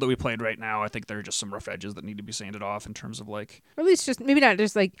 of the build that we played right now, I think there are just some rough edges that need to be sanded off in terms of like, or at least just maybe not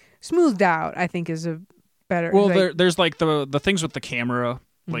just like smoothed out, I think is a better. Well, like, there's like the things with the camera,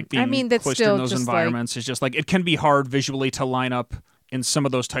 like being that's pushed still in those environments, is just like, it can be hard visually to line up in some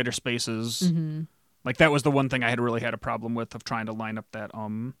of those tighter spaces. Like that was the one thing I had really had a problem with, of trying to line up that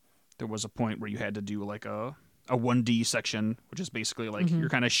there was a point where you had to do like a 1D section, which is basically like you're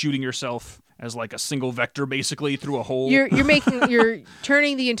kind of shooting yourself as like a single vector basically through a hole. You're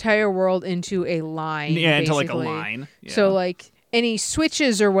turning the entire world into a line. Yeah, basically. into like a line. Yeah. So like any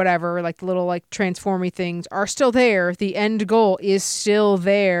switches or whatever, like little like transformy things are still there. The end goal is still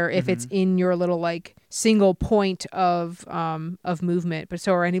there if it's in your little like single point of movement. But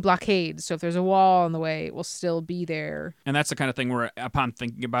so are any blockades. So if there's a wall in the way, it will still be there. And that's the kind of thing where, upon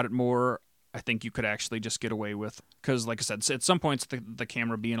thinking about it more, I think you could actually just get away with, because like I said, at some points the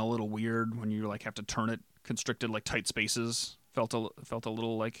camera being a little weird when you like have to turn it, constricted like tight spaces felt a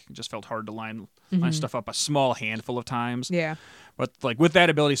little like, it just felt hard to line stuff up a small handful of times. Yeah. But like with that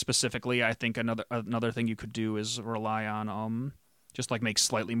ability specifically, I think another thing you could do is rely on just like make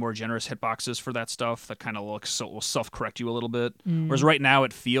slightly more generous hitboxes for that stuff that kind of will self-correct you a little bit. Whereas right now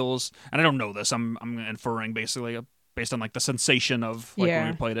it feels, and I don't know this, I'm inferring basically based on like the sensation of like when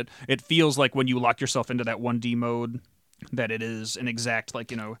we played it, it feels like when you lock yourself into that 1D mode, that it is an exact,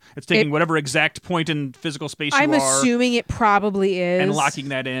 like, it's taking whatever exact point in physical space I'm assuming it probably is, and locking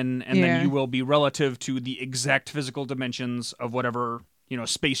that in, and then you will be relative to the exact physical dimensions of whatever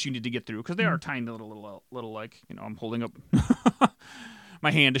space you need to get through, because they are tiny little like, I'm holding up my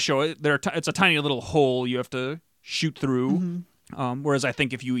hand to show it. It's a tiny little hole you have to shoot through. Whereas I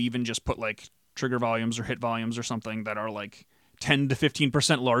think if you even just put like trigger volumes or hit volumes or something that are like 10 to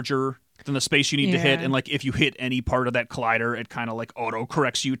 15% larger than the space you need to hit, and like if you hit any part of that collider, it kind of like auto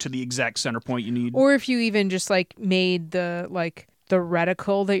corrects you to the exact center point you need. Or if you even just like made the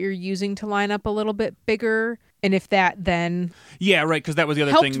reticle that you're using to line up a little bit bigger, and if that then right, because that was the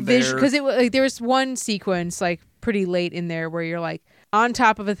other thing there, because it like there was one sequence like pretty late in there where you're like on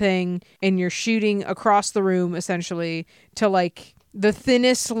top of a thing and you're shooting across the room essentially to like the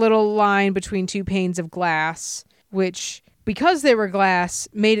thinnest little line between 2 panes of glass, which, because they were glass,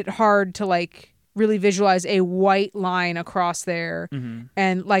 made it hard to like really visualize a white line across there.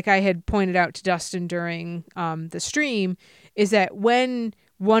 And like I had pointed out to Dustin during the stream, is that when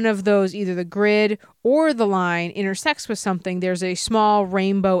one of those, either the grid or the line, intersects with something, there's a small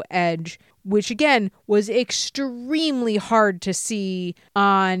rainbow edge which again was extremely hard to see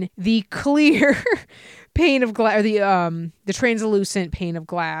on the clear pane of glass, or the translucent pane of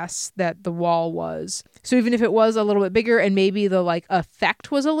glass that the wall was. So even if it was a little bit bigger and maybe the like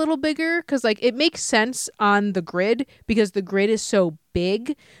effect was a little bigger, because like it makes sense on the grid because the grid is so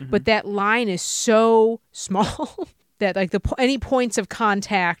big, but that line is so small that like any points of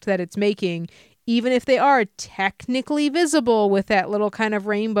contact that it's making, even if they are technically visible with that little kind of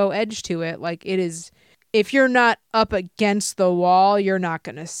rainbow edge to it, like it is, if you're not up against the wall, you're not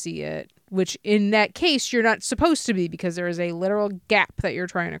going to see it. Which in that case, you're not supposed to be, because there is a literal gap that you're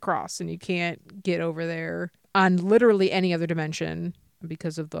trying to cross and you can't get over there on literally any other dimension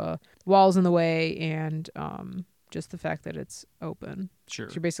because of the walls in the way and just the fact that it's open. Sure.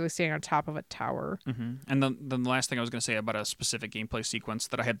 So you're basically standing on top of a tower. And then the last thing I was going to say about a specific gameplay sequence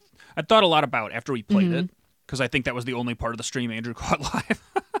that I thought a lot about after we played it, because I think that was the only part of the stream Andrew caught live.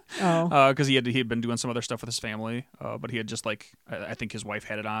 Because he had been doing some other stuff with his family, but he had just like, I think his wife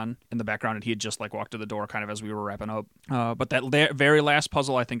had it on in the background, and he had just like walked to the door kind of as we were wrapping up. But that very last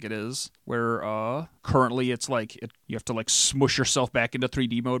puzzle, I think it is, where currently it's like you have to like smush yourself back into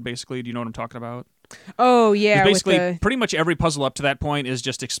 3D mode, basically. Do you know what I'm talking about? Oh yeah, basically pretty much every puzzle up to that point is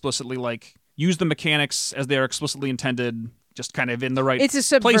just explicitly like use the mechanics as they are explicitly intended, just kind of in the right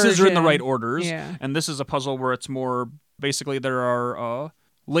places or in the right orders. Yeah. And this is a puzzle where it's more basically there are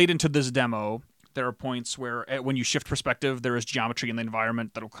late into this demo, there are points where when you shift perspective, there is geometry in the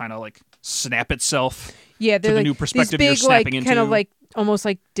environment that'll kind of like snap itself to the like new perspective big, you're snapping like, into. Kind of like almost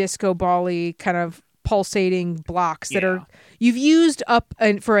like disco ball-y kind of pulsating blocks that are you've used up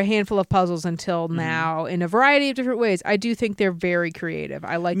for a handful of puzzles until now in a variety of different ways. I do think they're very creative.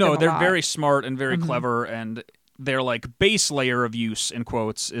 I like them a lot. They're very smart and very clever, and their like base layer of use in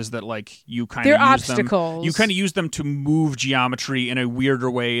quotes is that like you kind of use obstacles. them. You kind of use them to move geometry in a weirder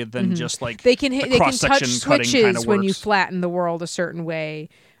way than just like they can touch switches when you works. Flatten the world a certain way.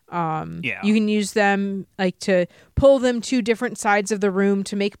 You can use them like to pull them to different sides of the room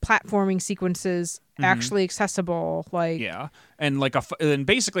to make platforming sequences actually accessible. Like and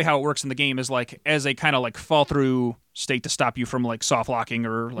basically how it works in the game is like as a kind of like fall through state to stop you from like soft locking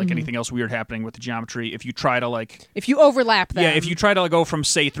or like anything else weird happening with the geometry. If you try to like if you overlap them, if you try to like, go from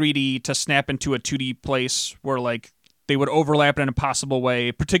say 3D to snap into a 2D place where like they would overlap in an impossible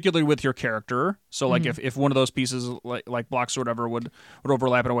way, particularly with your character. So like if one of those pieces like blocks or whatever would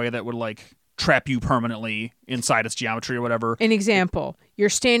overlap in a way that would like trap you permanently inside its geometry or whatever. An example, you're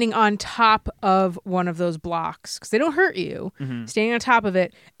standing on top of one of those blocks because they don't hurt you, standing on top of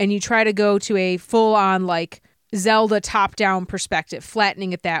it, and you try to go to a full-on like Zelda top-down perspective,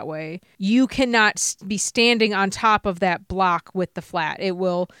 flattening it that way. You cannot be standing on top of that block with the flat. It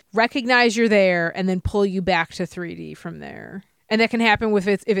will recognize you're there and then pull you back to 3D from there. And that can happen with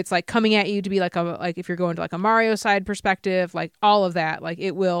if it's like coming at you to be like if you're going to like a Mario side perspective, like all of that. Like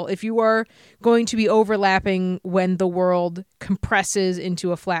it will, if you are going to be overlapping when the world compresses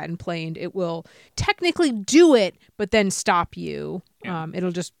into a flattened plane, it will technically do it, but then stop you. Yeah.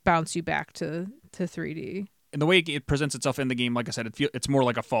 It'll just bounce you back to 3D. And the way it presents itself in the game, like I said, it's more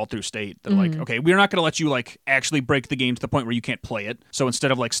like a fall-through state. That like, okay, we're not going to let you like actually break the game to the point where you can't play it. So instead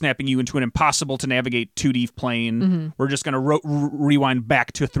of like snapping you into an impossible to navigate 2D plane, we're just going to rewind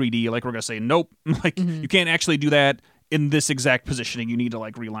back to 3D. Like we're going to say, nope, like you can't actually do that in this exact positioning. You need to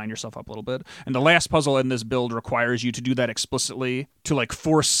like reline yourself up a little bit. And the last puzzle in this build requires you to do that explicitly, to like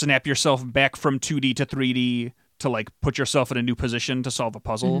force snap yourself back from 2D to 3D to like put yourself in a new position to solve a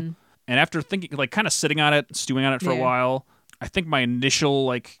puzzle. And after thinking, like, kind of sitting on it, stewing on it for a while, I think my initial,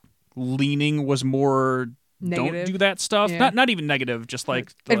 like, leaning was more negative. Don't do that stuff. Yeah. Not even negative, just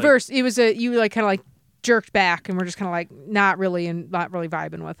like adverse. It was you like kind of like jerked back, and we're just kind of like not really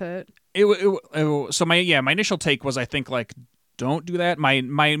vibing with it. So my initial take was I think like don't do that. My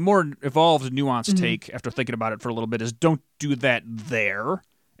more evolved, nuanced take after thinking about it for a little bit is don't do that there.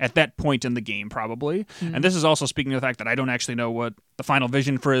 At that point in the game, probably. And this is also speaking of the fact that I don't actually know what the final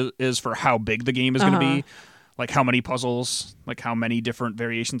vision is for how big the game is going to be. Like how many puzzles, like how many different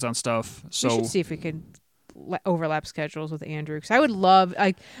variations on stuff. So we should see if we could overlap schedules with Andrew. Because I would love,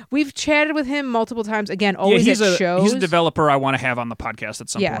 like, we've chatted with him multiple times. Again, always at shows. He's a developer I want to have on the podcast at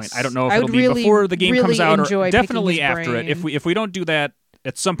some point. I don't know if it'll be before the game comes out or definitely after it. If we don't do that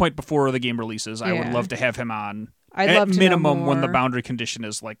at some point before the game releases, I would love to have him on. I'd love to minimum when the boundary condition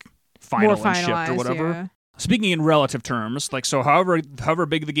is like final and shipped or whatever. Yeah. Speaking in relative terms, like so, however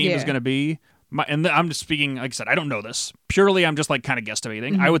big the game is going to be, I'm just speaking. Like I said, I don't know this. Purely, I'm just like kind of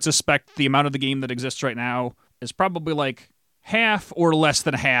guesstimating. I would suspect the amount of the game that exists right now is probably like half or less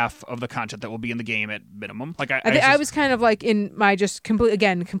than half of the content that will be in the game at minimum. Like I was kind of like in my just completely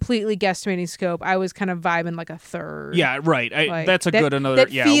guesstimating scope. I was kind of vibing like a third. Yeah, right. That's a good another.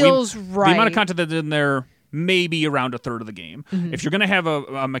 That feels right. The amount of content that's in there may be around a third of the game. Mm-hmm. If you're going to have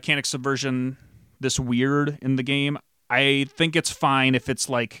a mechanic subversion this weird in the game, I think it's fine if it's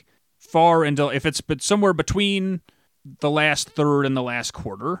like far into if it's somewhere between the last third and the last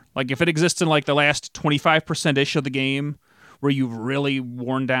quarter. Like if it exists in like the last 25% ish of the game, where you've really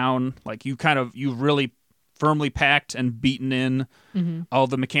worn down, like you've really firmly packed and beaten in all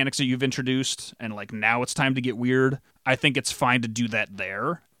the mechanics that you've introduced, and like now it's time to get weird. I think it's fine to do that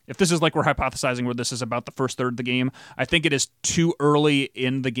there. If this is like we're hypothesizing where this is about the first third of the game, I think it is too early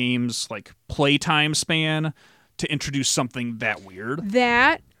in the game's like playtime span to introduce something that weird.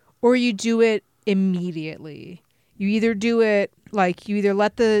 That, or you do it immediately. You either do it like you either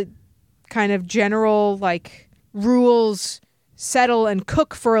let the kind of general like rules settle and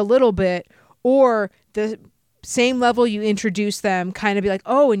cook for a little bit, or the same level you introduce them kind of be like,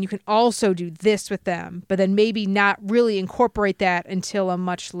 oh, and you can also do this with them, but then maybe not really incorporate that until a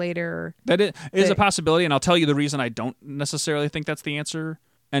much later. That is a possibility, and I'll tell you the reason I don't necessarily think that's the answer,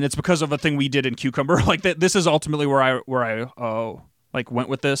 and it's because of a thing we did in Cucumber. Like that, this is ultimately where I like went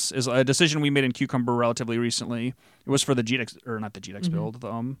with this, is a decision we made in Cucumber relatively recently. It was for the GTX, or not the GTX build,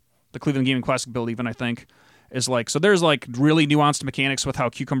 the Cleveland Gaming Classic build even, I think. Is like, so there's like really nuanced mechanics with how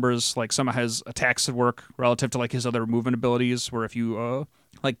Cucumber's like some of his attacks work relative to like his other movement abilities, where if you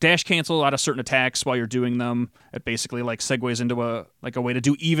like dash cancel out of certain attacks while you're doing them, it basically like segues into a way to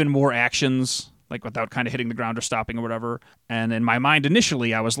do even more actions like without kind of hitting the ground or stopping or whatever. And in my mind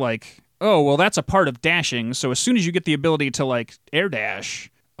initially I was like, oh well, that's a part of dashing, so as soon as you get the ability to like air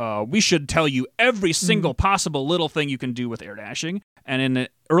dash, we should tell you every single possible little thing you can do with air dashing. And in the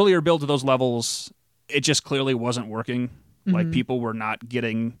earlier build of those levels, it just clearly wasn't working. Like people were not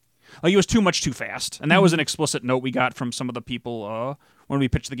getting, like it was too much too fast. And that was an explicit note we got from some of the people when we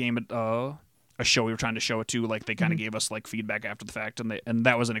pitched the game at a show we were trying to show it to. Like they kind of gave us like feedback after the fact, and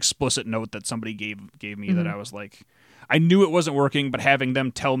that was an explicit note that somebody gave me that I was like, I knew it wasn't working, but having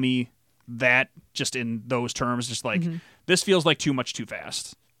them tell me that just in those terms, just like this feels like too much too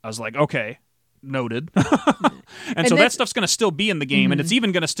fast. I was like, okay. Noted. and so that stuff's going to still be in the game, and it's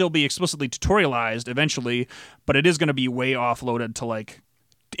even going to still be explicitly tutorialized eventually, but it is going to be way offloaded to like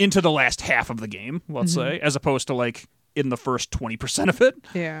into the last half of the game, let's say, as opposed to like in the first 20% of it.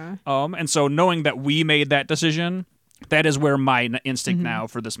 Yeah. And so knowing that we made that decision, that is where my instinct now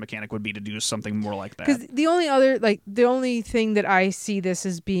for this mechanic would be to do something more like that. Because the only thing that I see this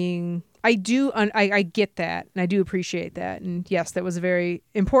as being, I get that, and I do appreciate that. And yes, that was a very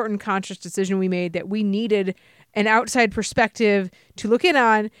important conscious decision we made, that we needed an outside perspective to look in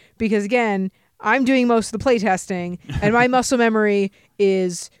on, because again, I'm doing most of the playtesting, and my muscle memory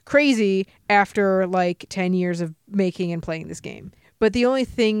is crazy after like 10 years of making and playing this game. But the only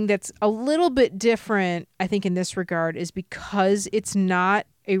thing that's a little bit different, I think, in this regard is because it's not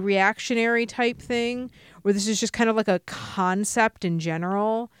a reactionary type thing, where this is just kind of like a concept in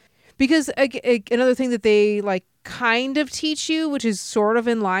general. Because another thing that they like kind of teach you, which is sort of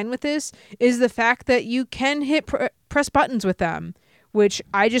in line with this, is the fact that you can hit press buttons with them, which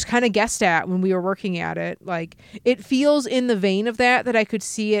I just kind of guessed at when we were working at it. Like it feels in the vein of that I could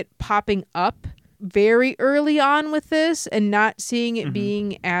see it popping up very early on with this and not seeing it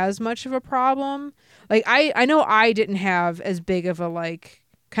being as much of a problem. Like I know I didn't have as big of a like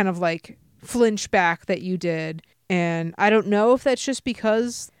kind of like flinch back that you did, and I don't know if that's just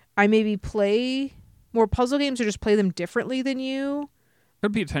because I maybe play more puzzle games or just play them differently than you.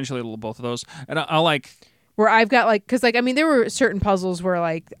 Could be potentially a little both of those. And I'll like where I've got like, because like I mean there were certain puzzles where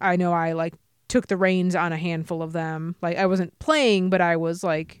like I know I like took the reins on a handful of them. Like I wasn't playing, but I was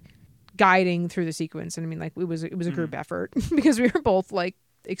like guiding through the sequence, and I mean like it was a group effort because we were both like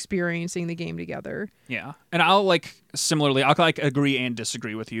experiencing the game together. Yeah. And I'll like similarly I'll like agree and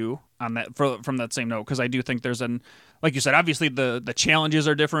disagree with you on that from that same note, because I do think there's like you said, obviously the challenges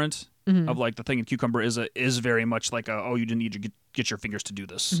are different. Of like the thing in Cucumber is very much like you didn't need to get your fingers to do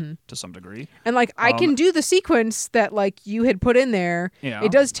this to some degree. And like I can do the sequence that like you had put in there. Yeah.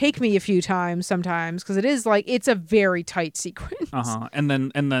 It does take me a few times sometimes, because it is like it's a very tight sequence. And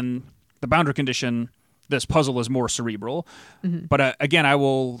then the boundary condition, this puzzle is more cerebral. But again, I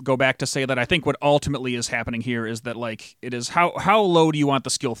will go back to say that I think what ultimately is happening here is that like it is how low do you want the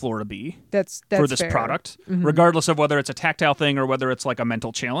skill floor to be that's for this fair. Product, regardless of whether it's a tactile thing or whether it's like a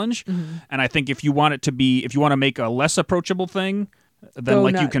mental challenge. And I think if you want to make a less approachable thing,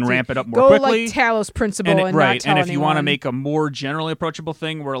 then you can ramp it up more quickly. Go like Talos Principle and right. Not tell and if anyone. You want to make a more generally approachable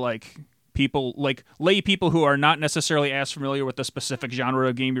thing where like people like lay people who are not necessarily as familiar with the specific genre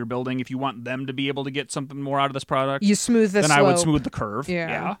of game you're building, if you want them to be able to get something more out of this product, you smooth the then slope. I would smooth the curve.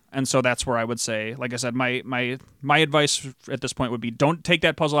 Yeah. And so that's where I would say, like I said, my advice at this point would be don't take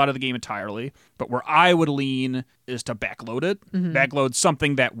that puzzle out of the game entirely, but where I would lean is to backload it. Backload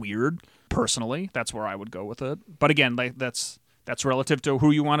something that weird. Personally, that's where I would go with it. But again, like that's relative to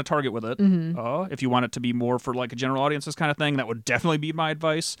who you want to target with it. If you want it to be more for like a general audience, this kind of thing, that would definitely be my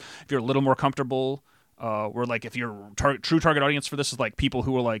advice. If you're a little more comfortable, or like if your true target audience for this is like people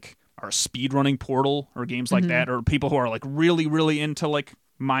who are speed running Portal or games like that, or people who are like really, really into like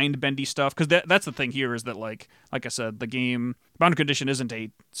mind bendy stuff, because that's the thing here is that like I said, the game Boundary Condition isn't a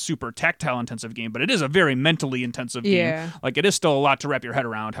super tactile intensive game, but it is a very mentally intensive game. Like it is still a lot to wrap your head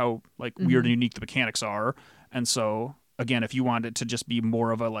around how like weird and unique the mechanics are. And so again, if you want it to just be more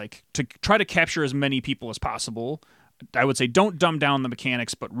of a like to try to capture as many people as possible, I would say don't dumb down the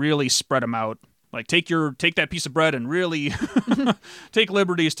mechanics, but really spread them out. Like take that piece of bread and really take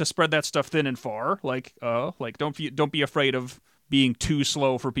liberties to spread that stuff thin and far. Like don't be afraid of being too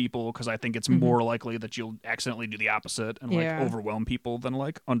slow for people, because I think it's more likely that you'll accidentally do the opposite and like overwhelm people than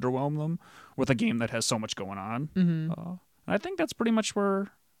like underwhelm them with a game that has so much going on. I think that's pretty much where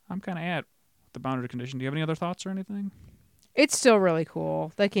I'm kind of at with the Boundary Condition. Do you have any other thoughts or anything? It's still really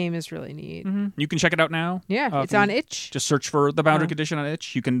cool. That game is really neat. You can check it out now. Yeah, it's on itch. Just search for the Boundary Condition on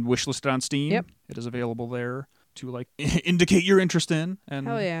itch. You can wishlist it on Steam. Yep. It is available there to like indicate your interest in, and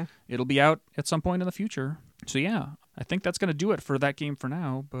hell yeah, it'll be out at some point in the future. So yeah, I think that's going to do it for that game for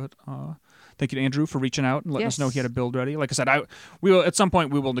now. But thank you to Andrew for reaching out and letting us know he had a build ready. Like I said, we will at some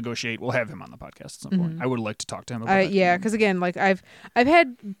point we will negotiate. We'll have him on the podcast at some point. I would like to talk to him about that. Yeah, because again, like I've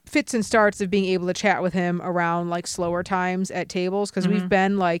had fits and starts of being able to chat with him around like slower times at tables, because we've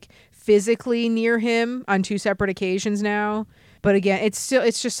been like physically near him on 2 separate occasions now. But again, it's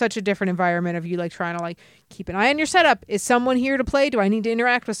just such a different environment of you like trying to like keep an eye on your setup. Is someone here to play? Do I need to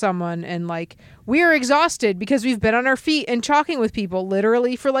interact with someone? And like we're exhausted because we've been on our feet and talking with people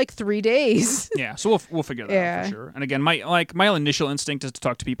literally for like 3 days. Yeah, so we'll figure that out for sure. And again, my initial instinct is to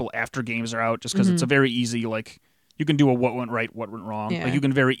talk to people after games are out, just because it's a very easy like you can do a what went right, what went wrong. Yeah. Like you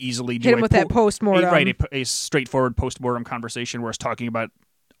can very easily do hit him with that postmortem. A straightforward postmortem conversation, whereas talking about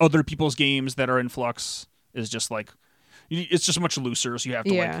other people's games that are in flux is just like. It's just much looser, so you have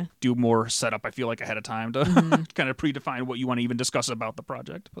to like do more setup, I feel like, ahead of time to kind of predefine what you want to even discuss about the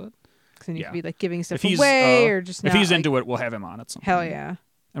project. But then you could be like giving stuff away or just if he's into it, we'll have him on at some point. Hell yeah.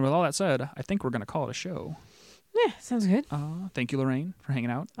 And with all that said, I think we're going to call it a show. Yeah, sounds good. Thank you, Lorraine, for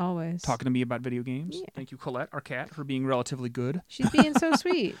hanging out. Always. Talking to me about video games. Yeah. Thank you, Colette, our cat, for being relatively good. She's being so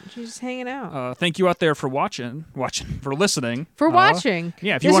sweet. She's just hanging out. Thank you out there for for listening. For watching.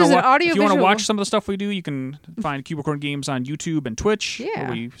 Yeah, if you want to watch some of the stuff we do, you can find Cubicorn Games on YouTube and Twitch,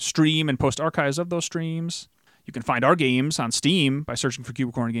 where we stream and post archives of those streams. You can find our games on Steam by searching for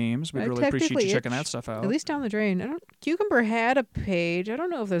Cubicorn Games. We'd really appreciate you checking that stuff out. At least down the drain. Cucumber had a page. I don't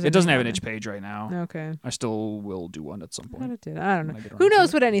know if there's. It doesn't have an itch page right now. Okay. I still will do one at some point. I don't know. Who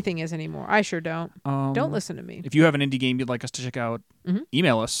knows what anything is anymore? I sure don't. Don't listen to me. If you have an indie game you'd like us to check out,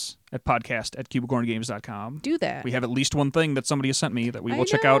 email us at podcast@cubicorngames.com. Do that. We have at least one thing that somebody has sent me that we will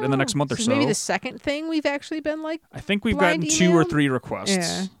check out in the next month or so. Maybe the second thing we've actually been like. I think we've gotten 2 or 3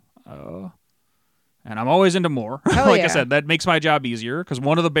 requests. Yeah. And I'm always into more. I said, that makes my job easier, because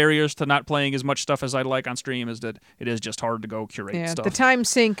one of the barriers to not playing as much stuff as I'd like on stream is that it is just hard to go curate stuff. The time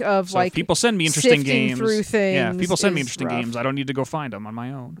sink of if people send me interesting games. Through things. Yeah, if people send me interesting games, I don't need to go find them on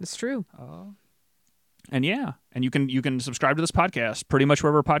my own. It's true. And you can subscribe to this podcast pretty much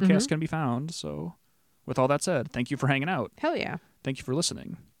wherever podcasts can be found. So, with all that said, thank you for hanging out. Hell yeah. Thank you for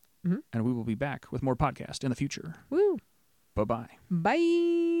listening. And we will be back with more podcasts in the future. Woo. Bye-bye.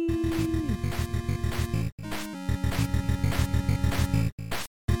 Bye.